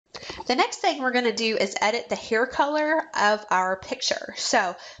The next thing we're going to do is edit the hair color of our picture.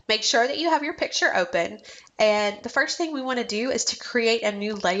 So make sure that you have your picture open, and the first thing we want to do is to create a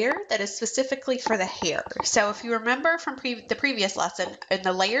new layer that is specifically for the hair. So if you remember from the previous lesson, in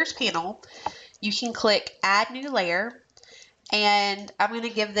the layers panel, you can click add new layer, and I'm going to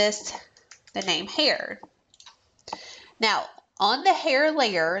give this the name hair. Now, on the hair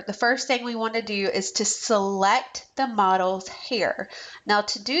layer, the first thing we want to do is to select the model's hair. Now,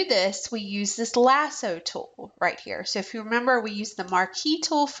 to do this, we use this lasso tool right here. So if you remember, we used the marquee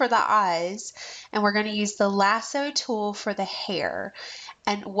tool for the eyes, and we're going to use the lasso tool for the hair.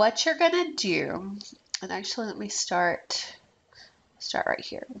 And what you're going to do, and actually let me start right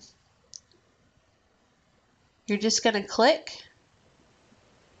here. You're just going to click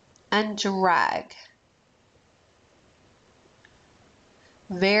and drag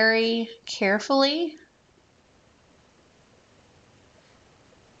very carefully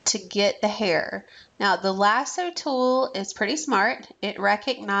to get the hair. Now, the lasso tool is pretty smart. It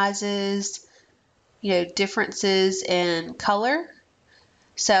recognizes, differences in color.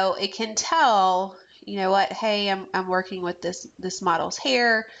 So it can tell, hey, I'm working with this model's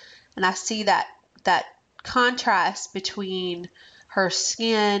hair, and I see that contrast between her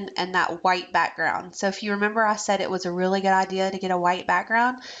skin and that white background. So if you remember, I said it was a really good idea to get a white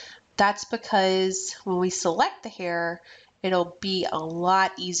background. That's because when we select the hair, it'll be a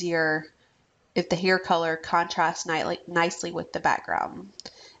lot easier if the hair color contrasts nicely with the background.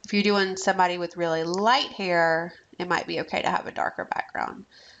 If you're doing somebody with really light hair, it might be okay to have a darker background.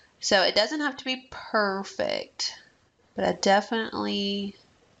 So it doesn't have to be perfect, but I definitely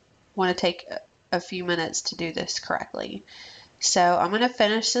want to take a few minutes to do this correctly. So I'm going to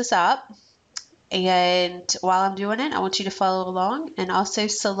finish this up, and while I'm doing it, I want you to follow along and also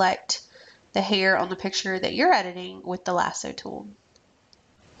select the hair on the picture that you're editing with the lasso tool.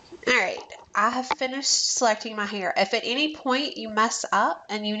 Alright, I have finished selecting my hair. If at any point you mess up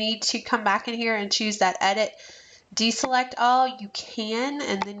and you need to come back in here and choose that edit, deselect all, you can,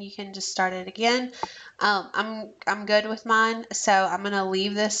 and then you can just start it again. I'm good with mine, so I'm going to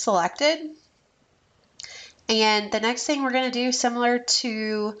leave this selected. And the next thing we're going to do, similar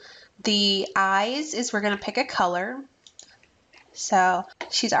to the eyes, is we're going to pick a color. So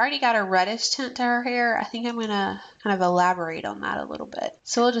she's already got a reddish tint to her hair. I think I'm going to kind of elaborate on that a little bit.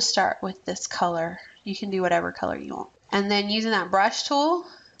 So we'll just start with this color. You can do whatever color you want. And then using that brush tool,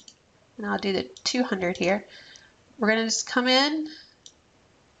 and I'll do the 200 here, we're going to just come in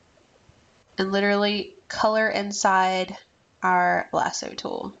and literally color inside our lasso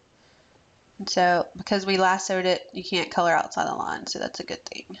tool. So because we lassoed it, you can't color outside the line, so that's a good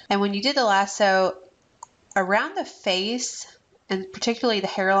thing. And when you did the lasso around the face, and particularly the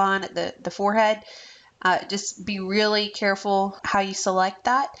hairline at the forehead, just be really careful how you select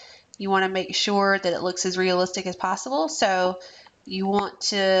that. You want to make sure that it looks as realistic as possible. So you want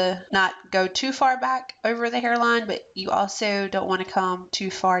to not go too far back over the hairline, but you also don't want to come too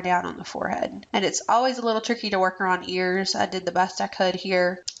far down on the forehead. And it's always a little tricky to work around ears. I did the best I could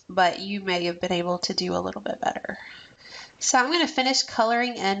here, but you may have been able to do a little bit better. So I'm going to finish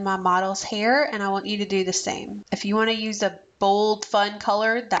coloring in my model's hair, and I want you to do the same. If you want to use a bold, fun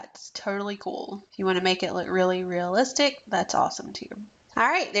color, that's totally cool. If you want to make it look really realistic, that's awesome too. All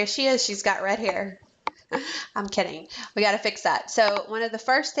right, there she is. She's got red hair. I'm kidding. We got to fix that. So one of the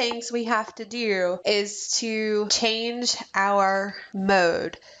first things we have to do is to change our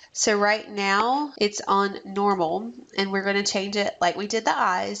mode. So right now it's on normal, and we're going to change it like we did the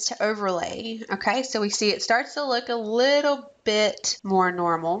eyes to overlay. Okay, so we see it starts to look a little bit more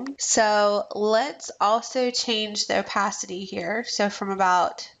normal. So let's also change the opacity here. So from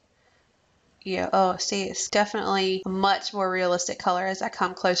about, oh, see, it's definitely a much more realistic color as I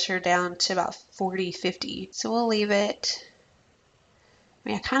come closer down to about 40, 50. So we'll leave it. I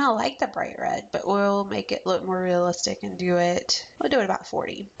mean, I kind of like the bright red, but we'll make it look more realistic and we'll do it about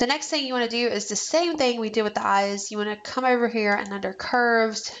 40. The next thing you want to do is the same thing we did with the eyes. You want to come over here and under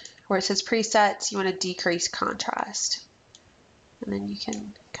curves, where it says presets, you want to decrease contrast. And then you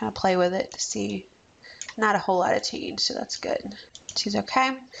can kind of play with it to see not a whole lot of change, so that's good. Choose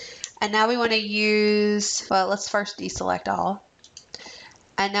OK. And now we want to use, well, let's first deselect all.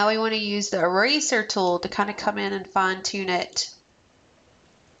 And now we want to use the eraser tool to kind of come in and fine tune it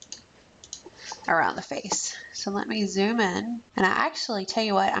around the face. So let me zoom in, and I actually tell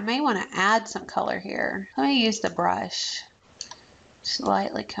you what, I may want to add some color here. Let me use the brush. Just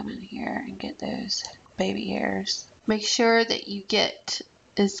lightly come in here and get those baby hairs. Make sure that you get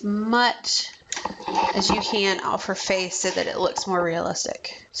as much as you can off her face so that it looks more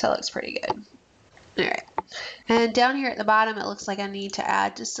realistic. So it looks pretty good. All right. And down here at the bottom, it looks like I need to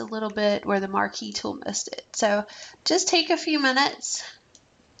add just a little bit where the marquee tool missed it. So just take a few minutes,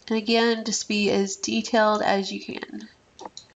 and again, just be as detailed as you can.